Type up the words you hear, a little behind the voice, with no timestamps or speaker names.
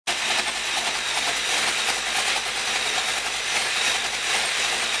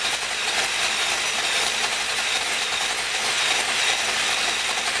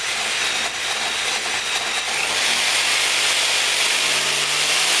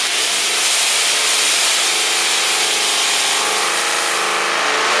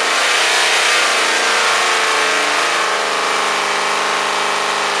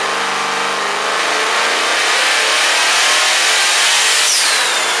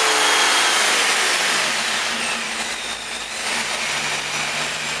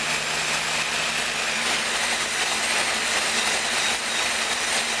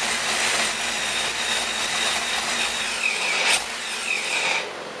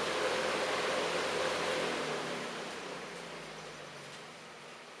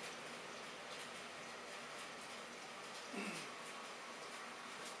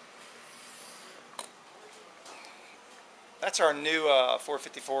That's our new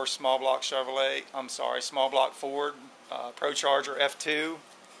 454 small block Chevrolet. I'm sorry, small block Ford ProCharger F2.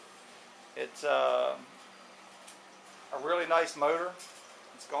 It's a really nice motor.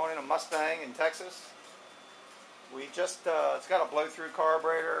 It's going in a Mustang in Texas. We just it's got a blow-through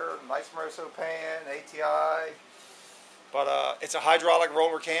carburetor, nice Moroso pan, ATI. But it's a hydraulic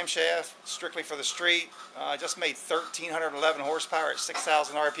roller camshaft, strictly for the street. Just made 1,311 horsepower at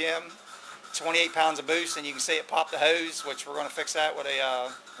 6,000 RPM, 28 pounds of boost, and you can see it pop the hose, which we're going to fix that with a,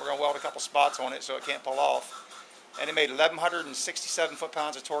 we're going to weld a couple spots on it so it can't pull off. And it made 1,167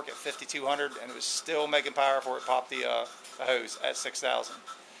 foot-pounds of torque at 5,200, and it was still making power before it popped the hose at 6,000.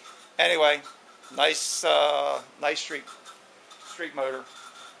 Anyway, nice, nice street motor.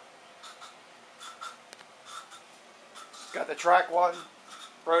 Got the track 1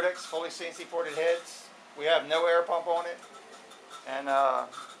 brodix, fully CNC ported heads. We have no air pump on it, and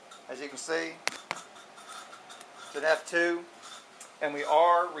as you can see, it's an F2, and we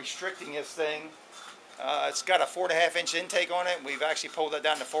are restricting this thing. It's got a 4.5-inch intake on it. We've actually pulled that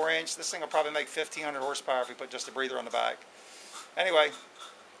down to 4-inch. This thing will probably make 1,500 horsepower if we put just a breather on the back. Anyway,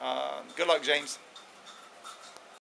 good luck, James.